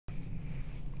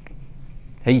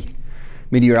Hey,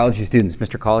 meteorology students,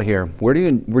 Mr. Call here. We're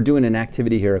doing an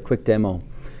activity here, a quick demo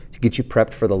to get you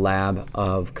prepped for the lab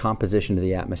of composition of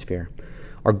the atmosphere.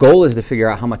 Our goal is to figure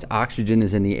out how much oxygen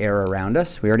is in the air around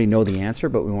us. We already know the answer,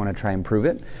 but we want to try and prove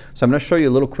it. So I'm going to show you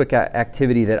a little quick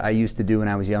activity that I used to do when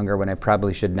I was younger, when I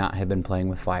probably should not have been playing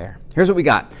with fire. Here's what we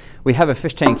got. We have a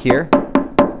fish tank here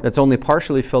that's only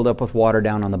partially filled up with water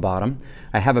down on the bottom.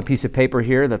 I have a piece of paper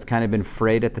here that's kind of been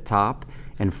frayed at the top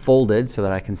and folded so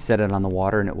that I can set it on the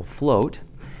water and it will float.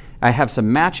 I have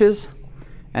some matches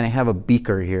and I have a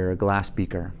beaker here, a glass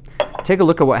beaker. Take a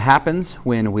look at what happens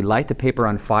when we light the paper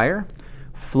on fire,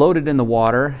 float it in the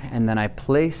water, and then I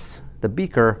place the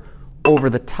beaker over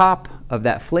the top of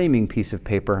that flaming piece of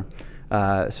paper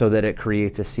so that it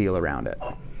creates a seal around it.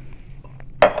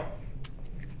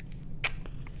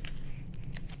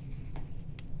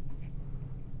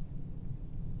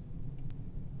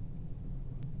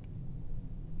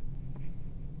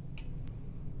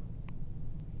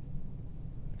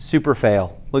 Super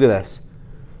fail. Look at this.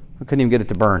 I couldn't even get it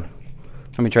to burn.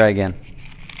 Let me try again.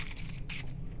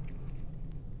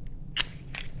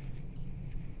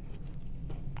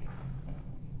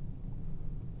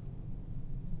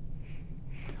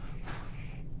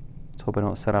 Let's hope I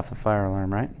don't set off the fire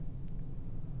alarm, right?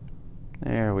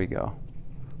 There we go.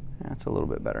 That's a little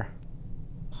bit better.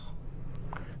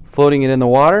 Floating it in the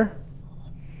water,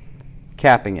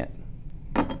 capping it.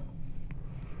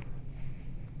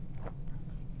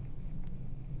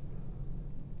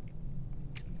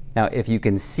 Now, if you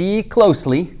can see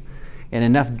closely in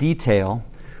enough detail,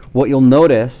 what you'll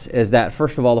notice is that,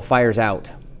 first of all, the fire's out,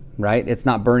 right? It's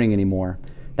not burning anymore.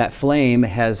 That flame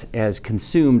has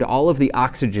consumed all of the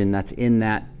oxygen that's in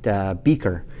that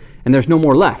beaker, and there's no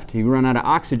more left. You run out of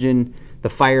oxygen, the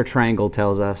fire triangle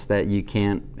tells us that you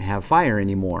can't have fire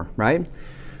anymore, right?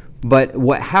 But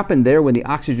what happened there when the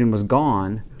oxygen was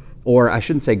gone, or I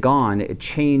shouldn't say gone, it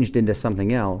changed into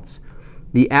something else.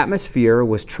 The atmosphere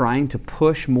was trying to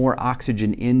push more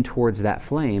oxygen in towards that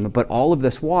flame, but all of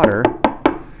this water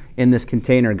in this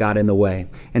container got in the way.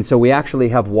 And so we actually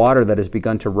have water that has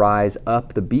begun to rise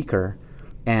up the beaker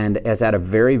and is at a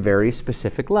very, very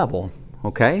specific level,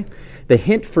 okay? The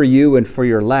hint for you and for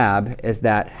your lab is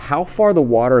that how far the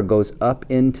water goes up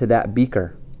into that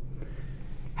beaker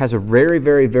has a very,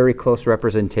 very, very close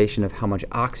representation of how much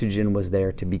oxygen was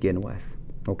there to begin with.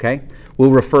 Okay, we'll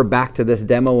refer back to this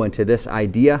demo and to this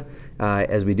idea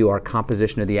as we do our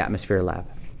composition of the atmosphere lab.